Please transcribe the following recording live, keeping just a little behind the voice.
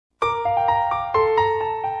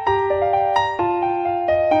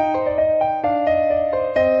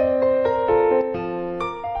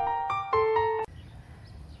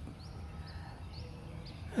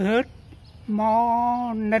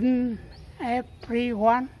morning,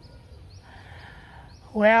 everyone.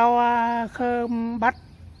 Welcome back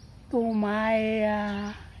to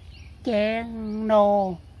my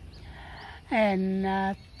channel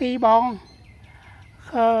and Tboung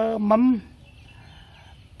Khmum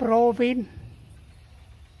Province.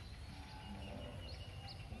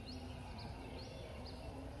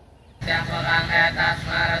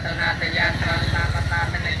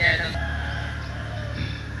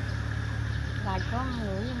 Lại có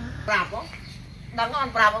người Prap không? Đang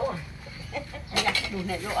ăn Prap không? Đủ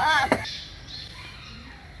này lỗ.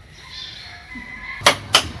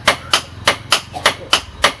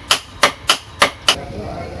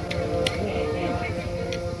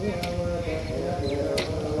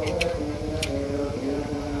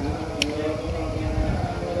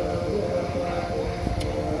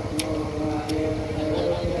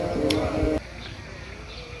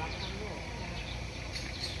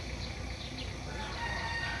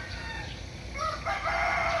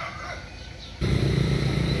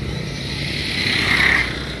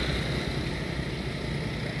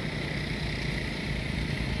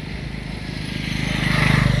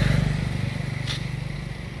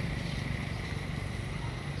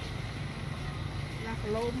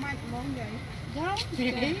 Lô mạch món vậy giống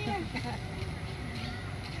thì lý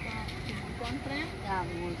con tráng dạ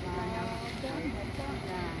một Tboung Khmum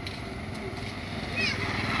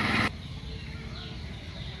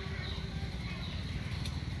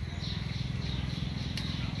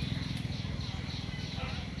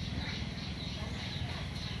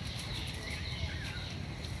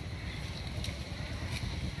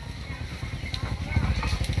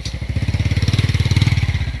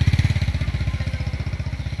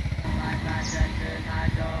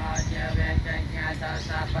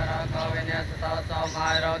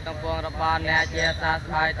nè chia xa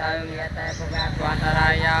bài tới nghĩa tế của các quan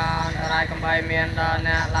thầy cầm bay miền đó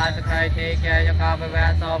nè lại thực hay thì kia cho cao với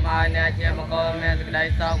vẻ xóm ai nè chia một cô miền thực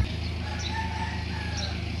đây xong.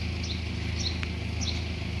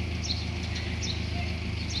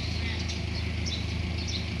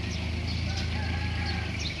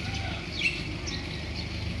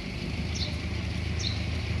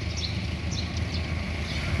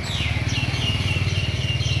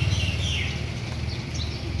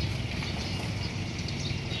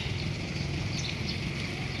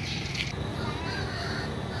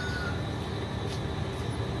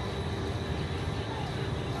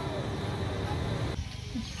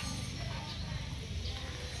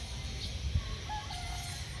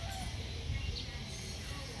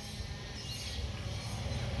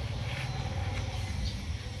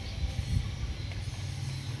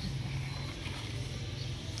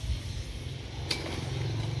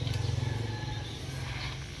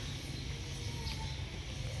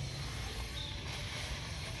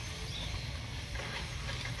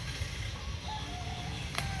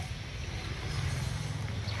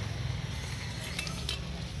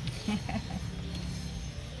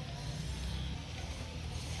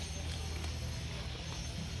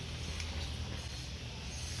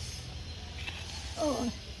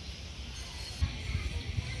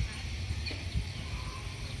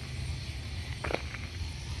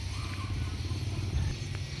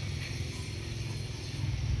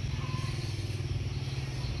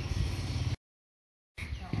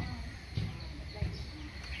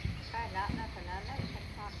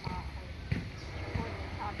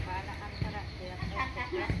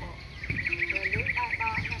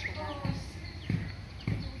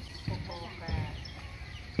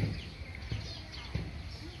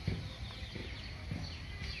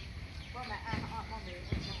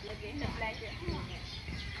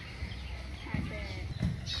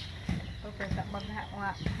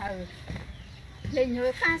 lên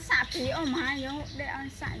người pha xạ phí ở mà nhớ để ăn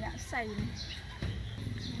xạ dạng xầy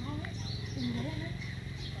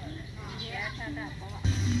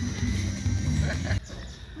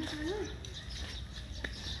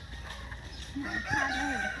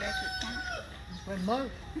Quên mơ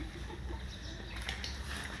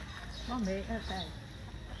có mẹ ở đây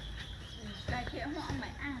đại thiệu họ mày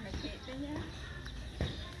ăn để kệ tôi nhé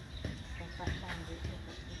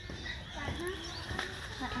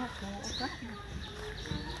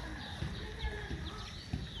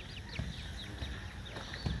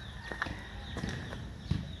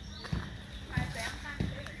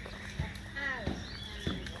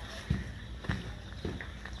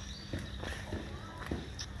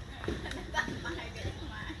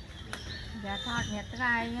dạ thọt nhật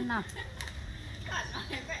gai như nào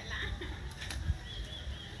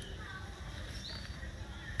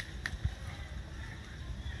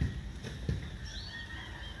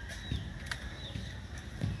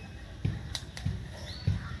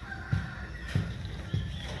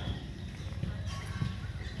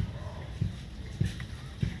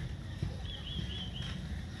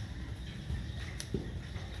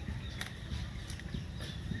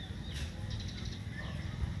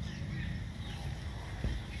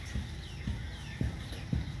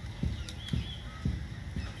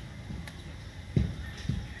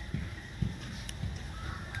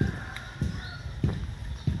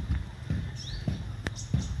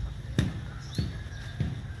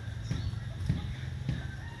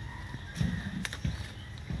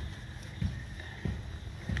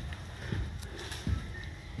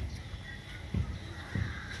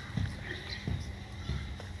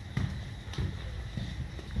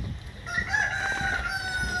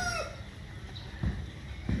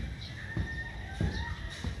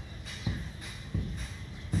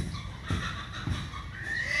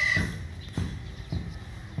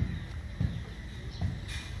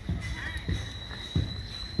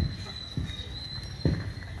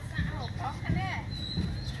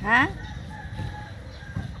hả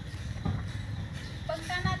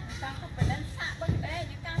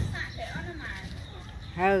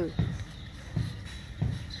ừ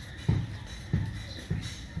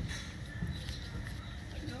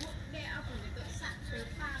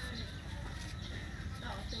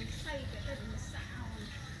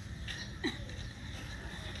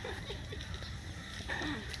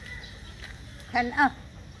thành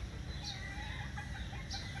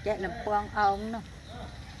chạy làm quang ông nó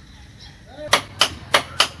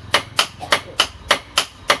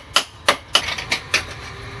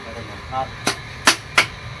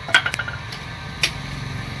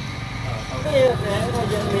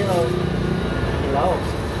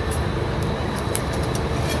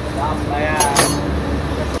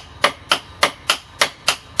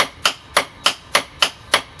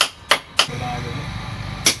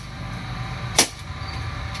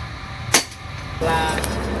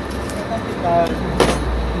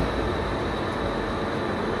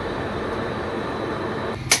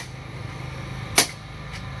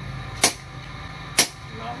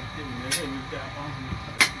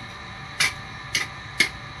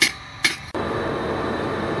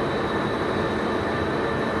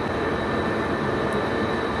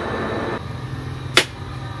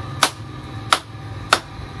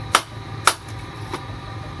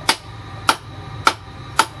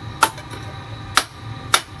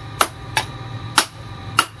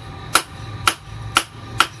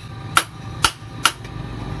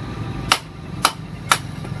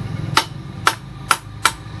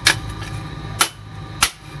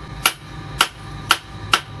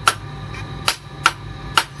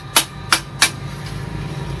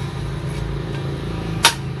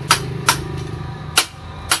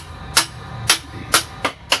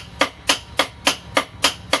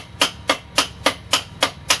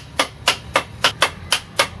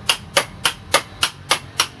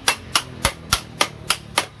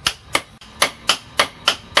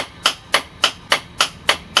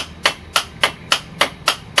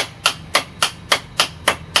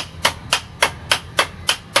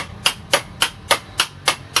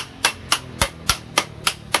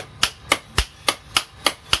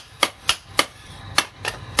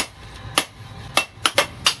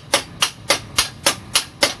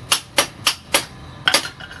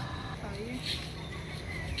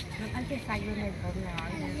anh cái xay vô này còn nhỏ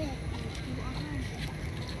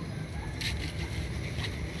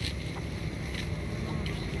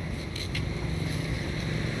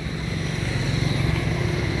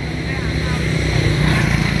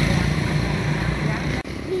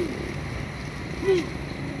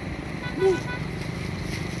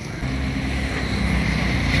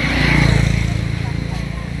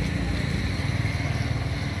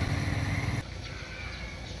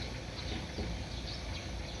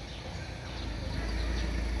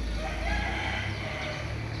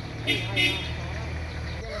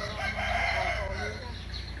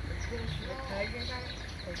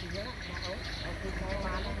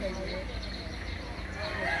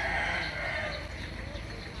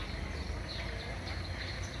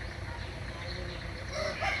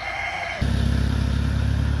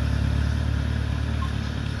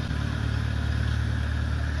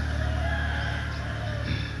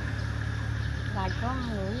có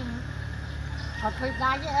người họ thuê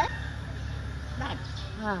đai với ấy đai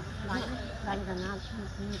đai là nào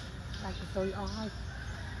đai của tôi ơi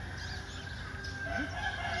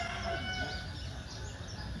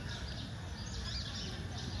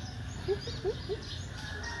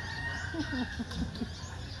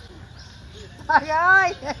trời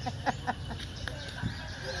ơi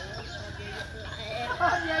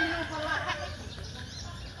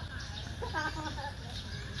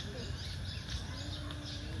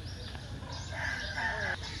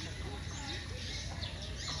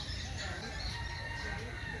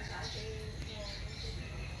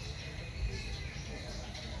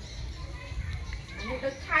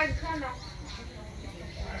được thay không nào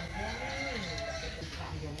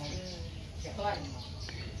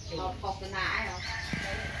học cái nãy không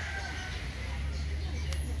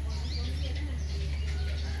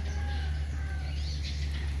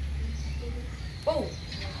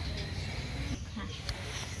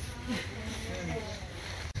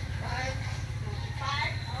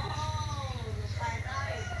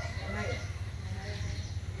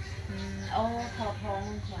ô thọ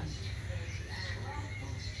thong chuẩn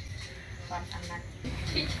còn ăn năn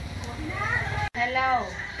hello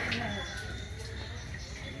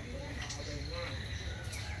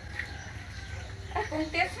con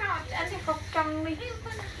tiếp sao anh thì không trăng đi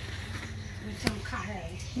trăng khá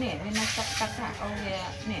này nè nên nó cắt cắt cả ông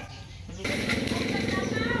nè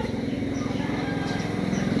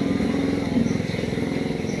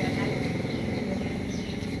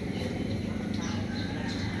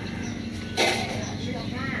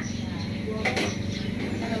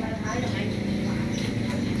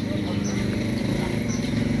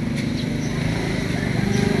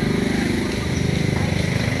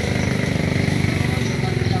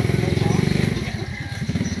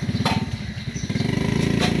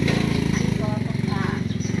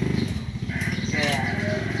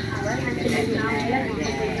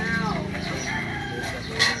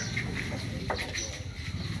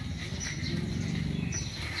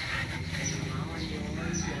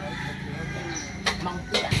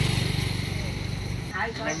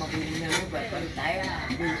Đây mà vì nhà nó vậy còn tại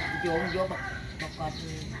vô vô mà còn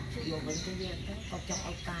vô vẫn cái gì đó còn cho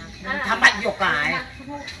ông ca thằng bạch vô cài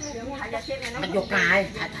bạch vô cài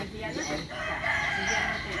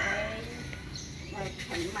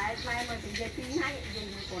mai mà thì giờ tin hay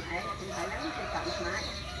dùng con ấy thì phải lắm thì chọn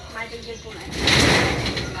mai đi dùng con ấy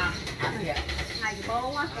ngày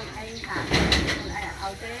bố á con ấy thả con ấy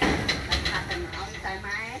ở thế thả tình ở tại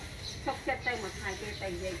mai sốc chết tay một hai cái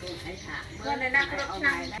tay dây con ấy thả bữa này nó có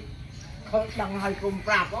năm không đằng hơi cùng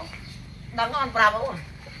prap đó đằng ăn prap đó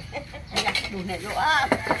đủ này lúa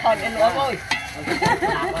thòn cái lúa thôi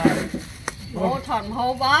bố thòn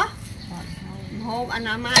hô bó hô anh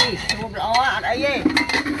làm ai hô lõ ở đây đi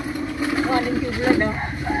qua đi chụp lên được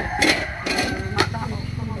mặt đó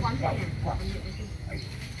không quan trọng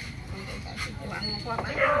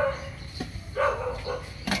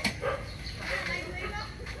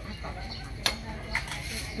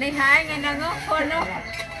đi hai ngày nào ngó con đó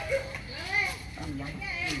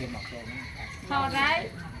thôi đấy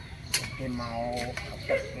cái màu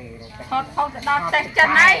thôi không đo tay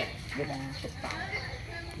chân này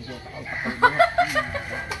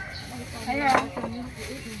thấy không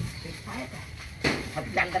thật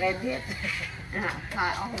chăng cái biết thôi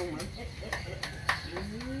ông luôn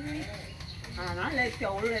nó lên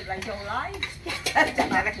chỗ lên lại chỗ lấy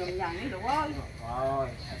chắc là cái chuyện nhà này đủ rồi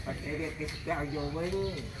phải cái keo vô với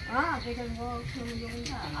cái chân vô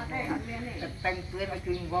ở đây ở bên này tăng tuyết ở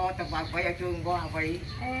trường go tập vào phải ở trường go vậy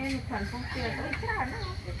em phần không tiền tới cha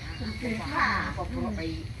nó tiền mà có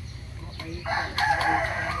phải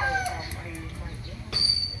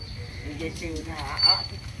về siêu thả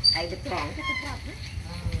ai được tròn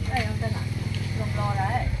đây ông tên là lồng lò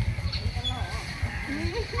đấy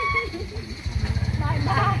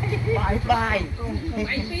bye bye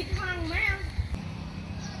anh phi thăng mấy em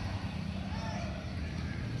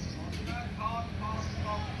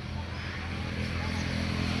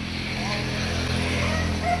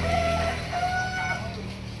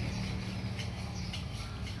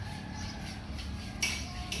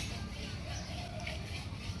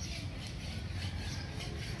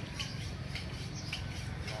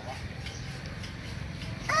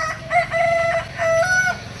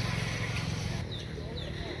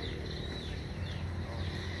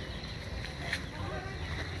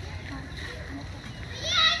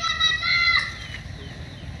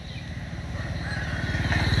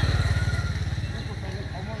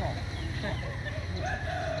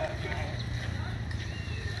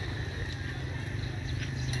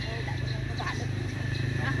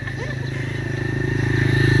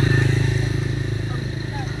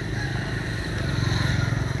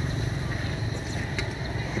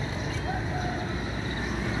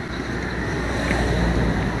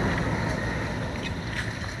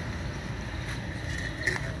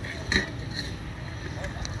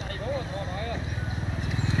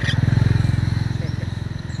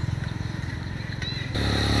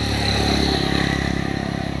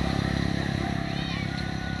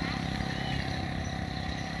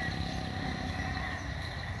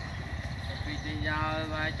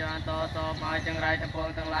cho to so mai chẳng rai thằng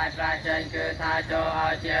phong thằng lai ra trên cứ tha cho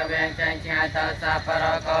ở chia ven trên nhà ta sa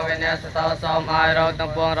para có bên này to so mai rồi thằng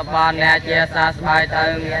phong ra ban nè chia sa bài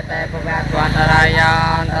từ nghe tay của bạn toàn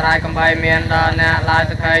tarai cầm bay miền đó nè lai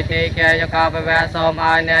sự khai thì kia cho cao về về so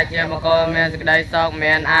mai nè chia một con miền đây sọc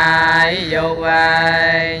miền ai yêu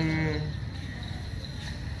anh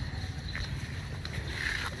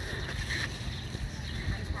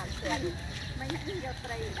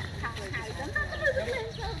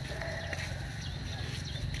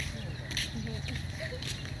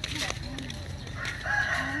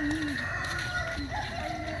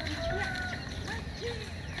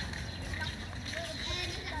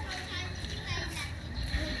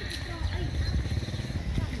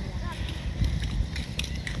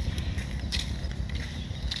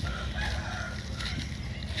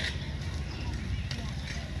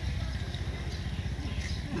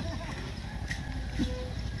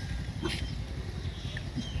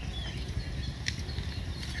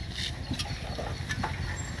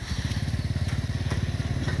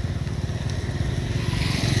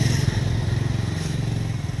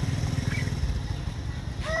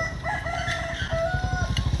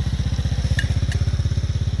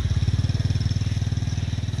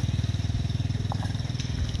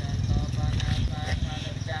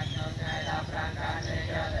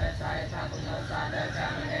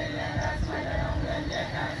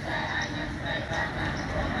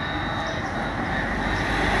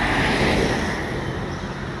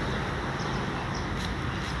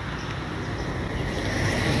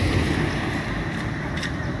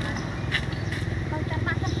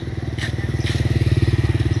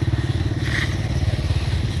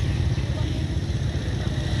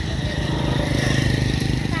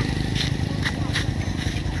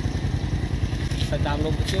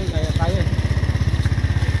làm lục chứ này tay ơi.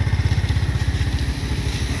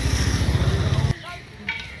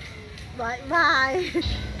 Bye bye.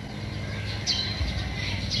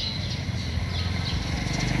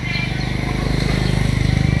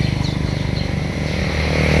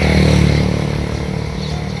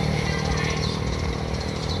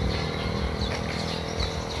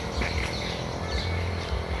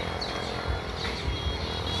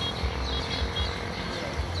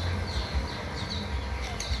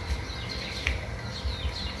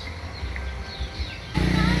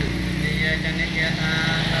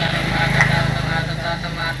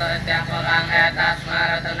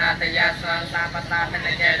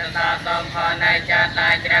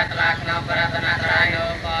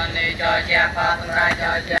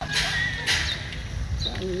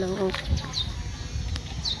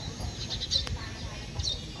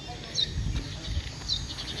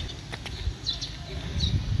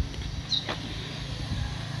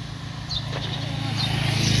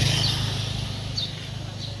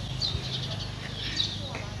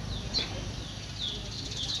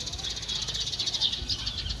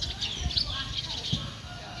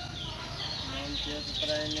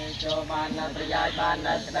 Cho ban là tự giải ban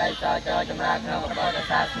là đây cho chúng ta không có được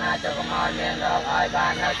sát na cho công an miền rồi ai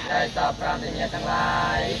ban là đây cho pram thì nhớ tăng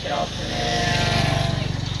lại chốt nè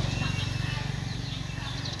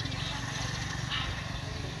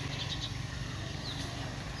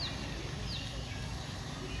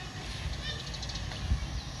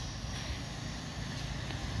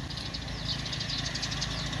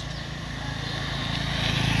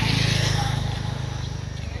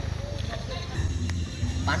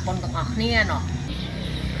bán con tặng ọc nia nó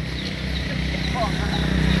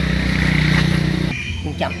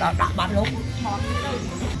chậm đó đã bán lúc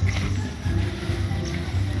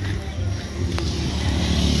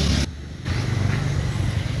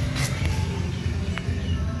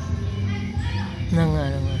nâng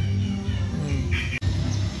rồi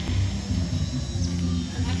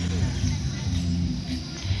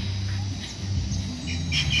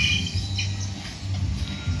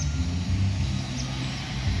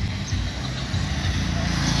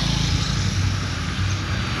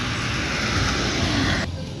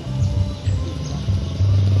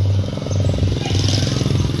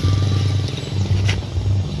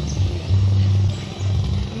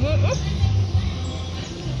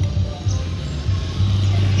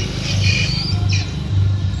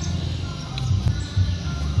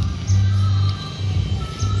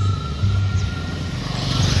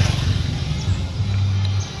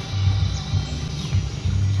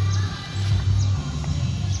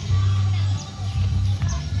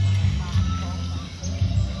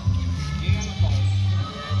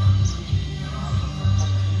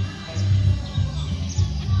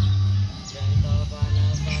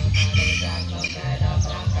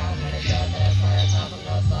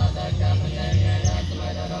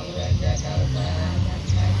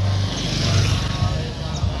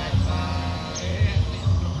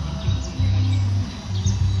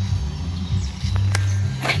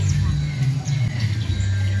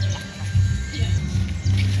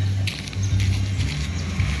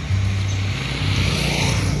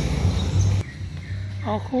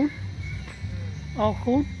Ô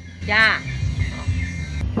khút. Dạ.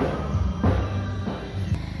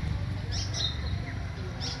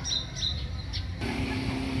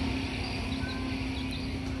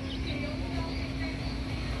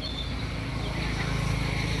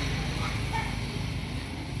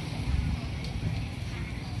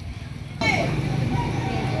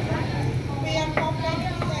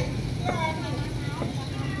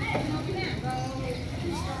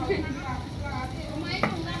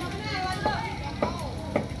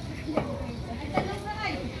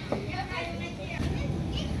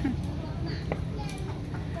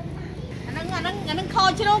 Anh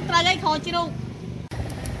kho chứ đâu, trai đây kho chứ đâu.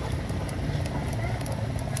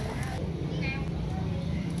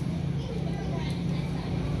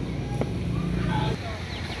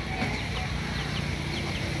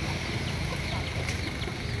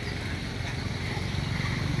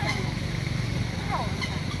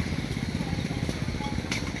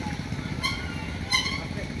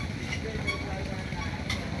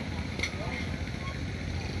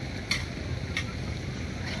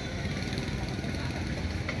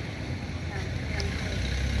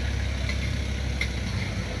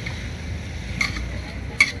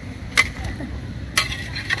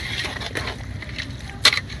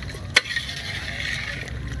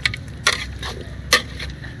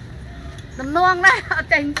 Nuông đấy, ở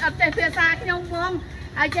trên phía xa cái nhông phương,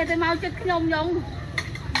 ở trên thì mau chết cái nhông nhông.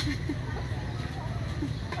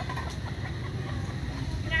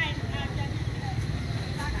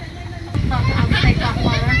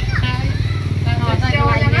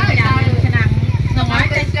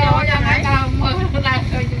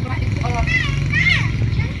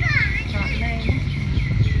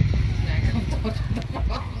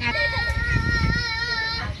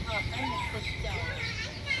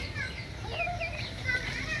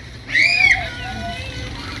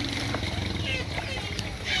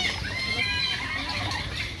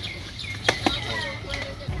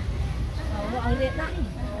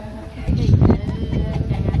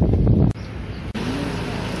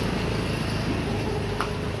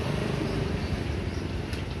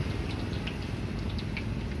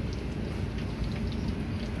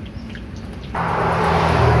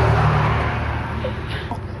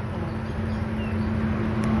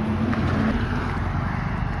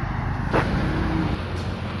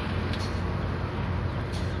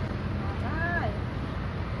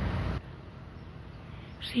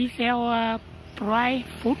 She sell fried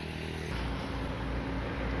food.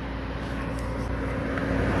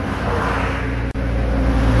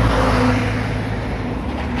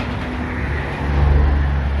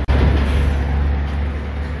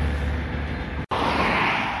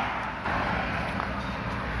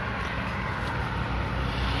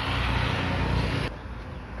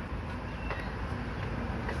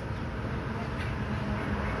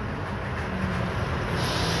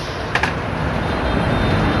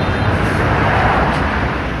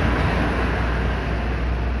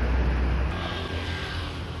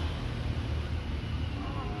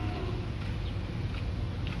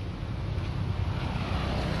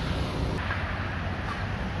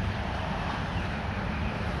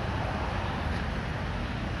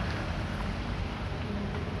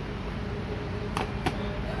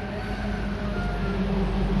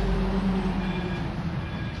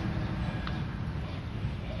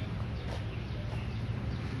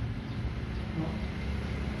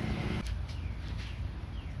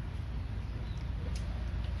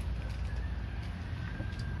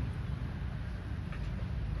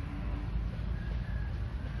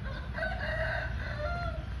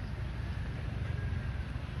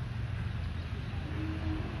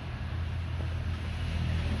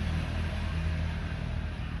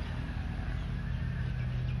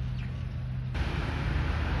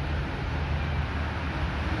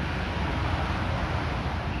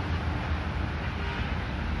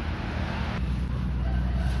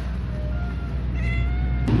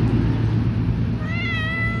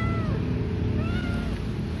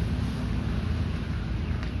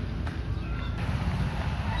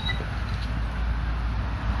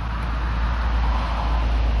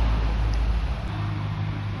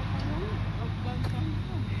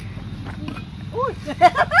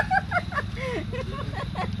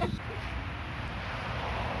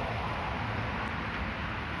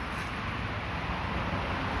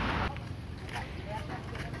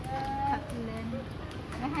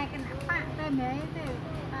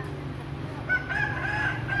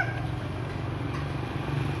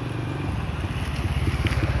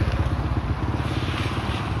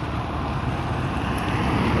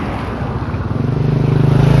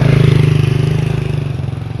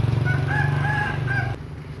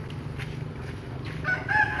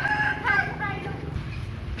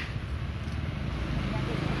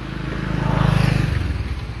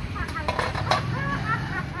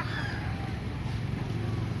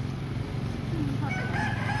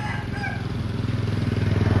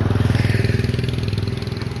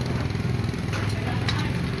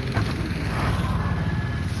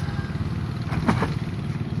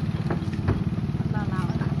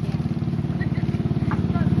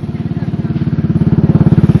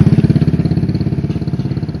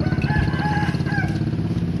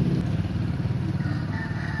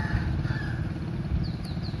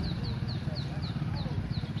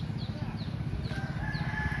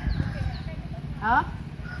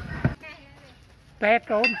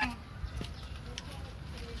 Petrol.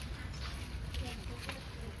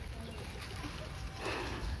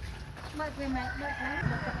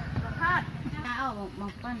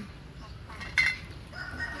 một con.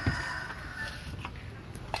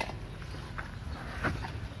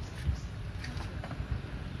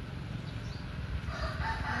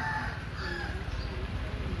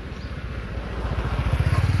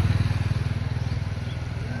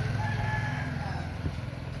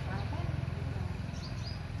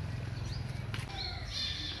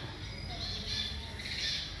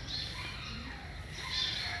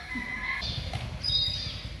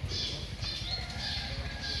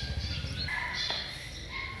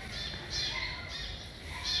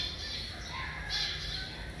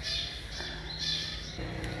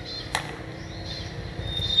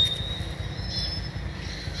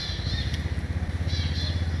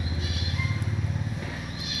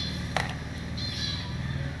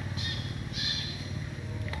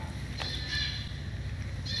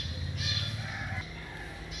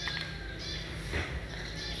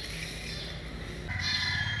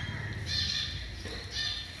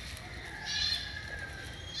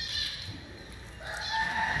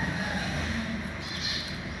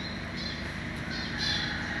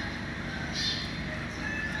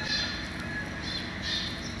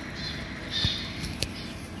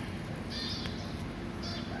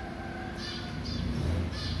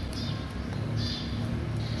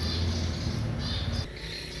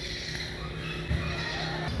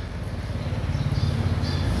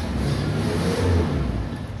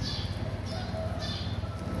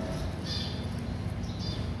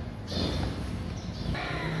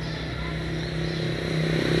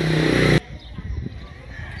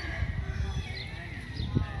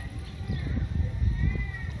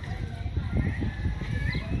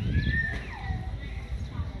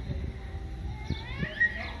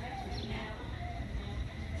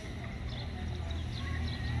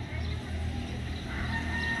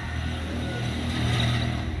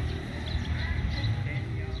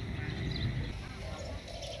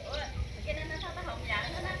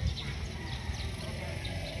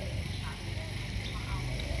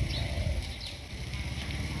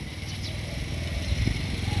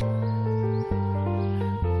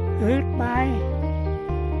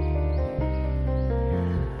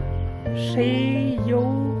 See you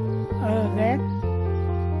again.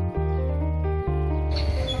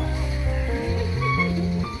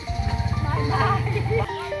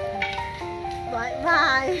 Bye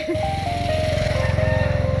bye.